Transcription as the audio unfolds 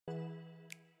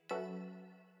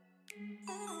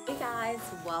guys,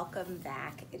 welcome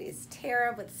back. It is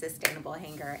Tara with Sustainable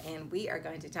Hanger, and we are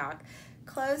going to talk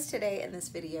clothes today in this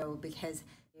video because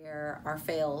there are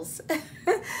fails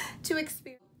to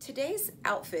experience. Today's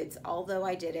outfits, although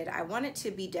I did it, I want it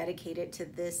to be dedicated to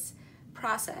this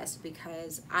process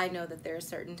because I know that there are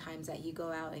certain times that you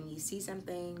go out and you see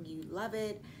something, you love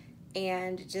it,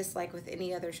 and just like with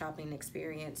any other shopping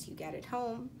experience, you get it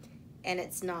home and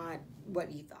it's not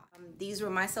what you thought. These were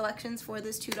my selections for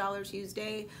this $2 used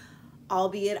day,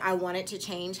 albeit I wanted to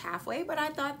change halfway, but I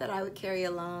thought that I would carry you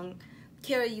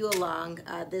along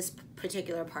this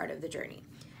particular part of the journey.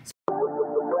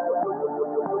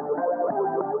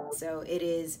 So it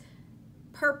is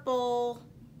purple,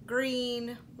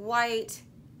 green, white,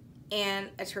 and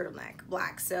a turtleneck,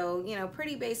 black. So, you know,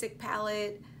 pretty basic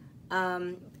palette,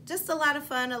 just a lot of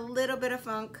fun, a little bit of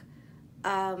funk.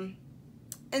 And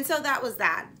so that was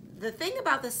that. The thing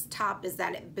about this top is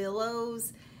that it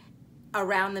billows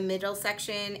around the middle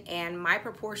section, and my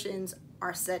proportions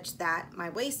are such that my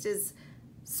waist is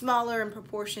smaller in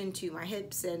proportion to my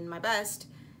hips and my bust,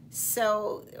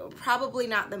 so probably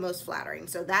not the most flattering.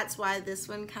 So that's why this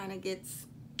one kind of gets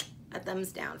a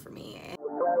thumbs down for me. And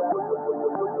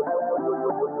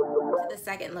the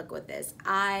second look with this,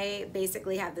 I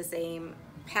basically have the same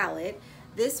palette.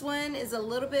 This one is a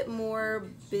little bit more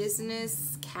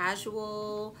business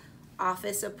casual,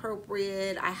 office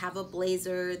appropriate. I have a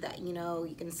blazer that, you know,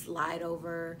 you can slide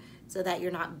over so that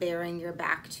you're not bearing your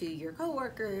back to your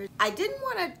coworkers. I didn't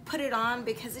want to put it on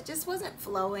because it just wasn't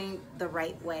flowing the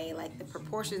right way. Like the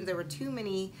proportions, there were too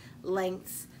many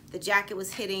lengths. The jacket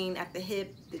was hitting at the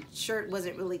hip. The shirt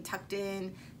wasn't really tucked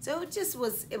in. So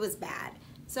it was bad.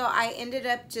 So I ended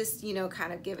up just, you know,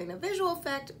 kind of giving a visual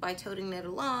effect by toting it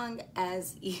along,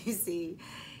 as you see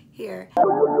here.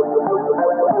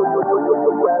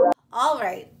 All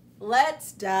right,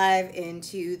 let's dive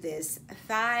into this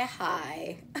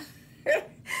thigh-high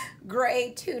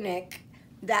gray tunic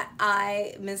that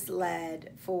I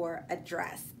misled for a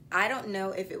dress. I don't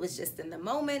know if it was just in the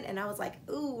moment and I was like,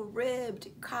 ooh, ribbed,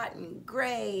 cotton,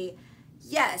 gray,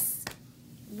 yes.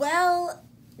 Well,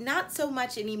 not so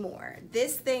much anymore.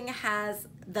 This thing has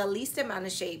the least amount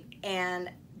of shape and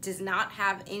does not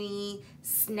have any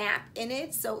snap in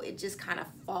it, so it just kind of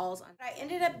falls on. What I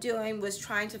ended up doing was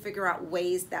trying to figure out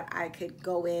ways that I could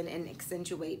go in and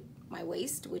accentuate my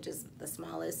waist, which is the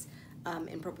smallest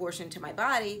in proportion to my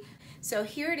body. So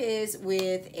here it is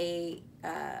with a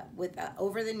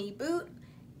over the knee boot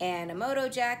and a moto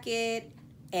jacket,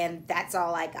 and that's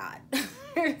all I got.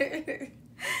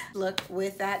 Look,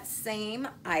 with that same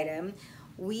item,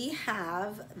 we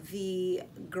have the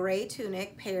gray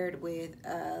tunic paired with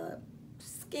a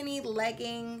skinny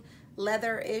legging,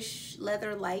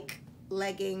 leather-like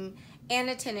legging, and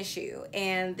a tennis shoe.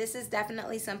 And this is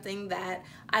definitely something that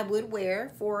I would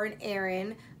wear for an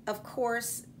errand. Of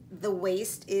course, the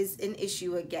waist is an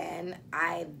issue again.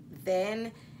 I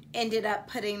then ended up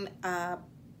putting a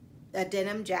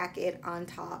denim jacket on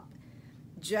top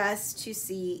just to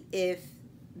see if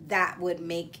that would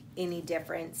make any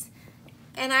difference.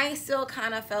 And I still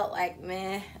kind of felt like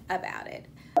meh about it.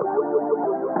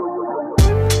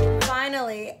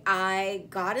 Finally, I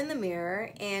got in the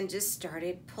mirror and just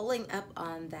started pulling up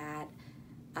on that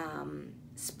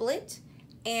split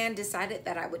and decided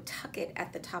that I would tuck it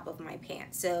at the top of my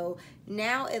pants. So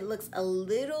now it looks a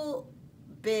little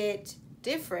bit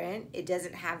different. It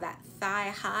doesn't have that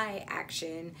thigh-high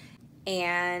action.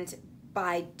 And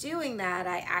by doing that,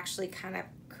 I actually kind of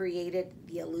created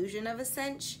the illusion of a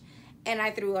cinch. And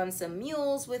I threw on some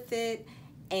mules with it,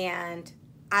 and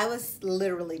I was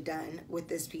literally done with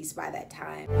this piece by that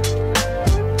time.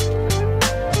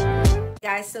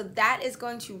 Guys, so that is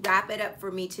going to wrap it up for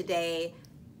me today.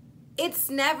 It's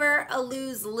never a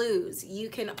lose-lose. You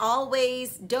can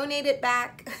always donate it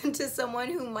back to someone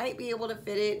who might be able to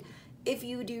fit it. If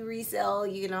you do resell,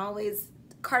 you can always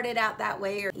cart it out that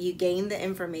way, or you gain the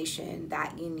information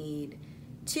that you need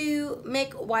to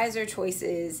make wiser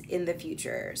choices in the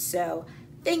future. So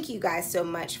thank you guys so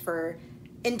much for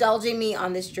indulging me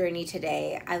on this journey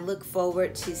today. I look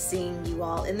forward to seeing you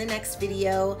all in the next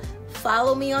video.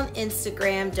 Follow me on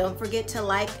Instagram. Don't forget to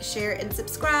like, share, and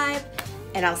subscribe,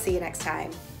 and I'll see you next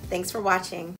time. Thanks for watching.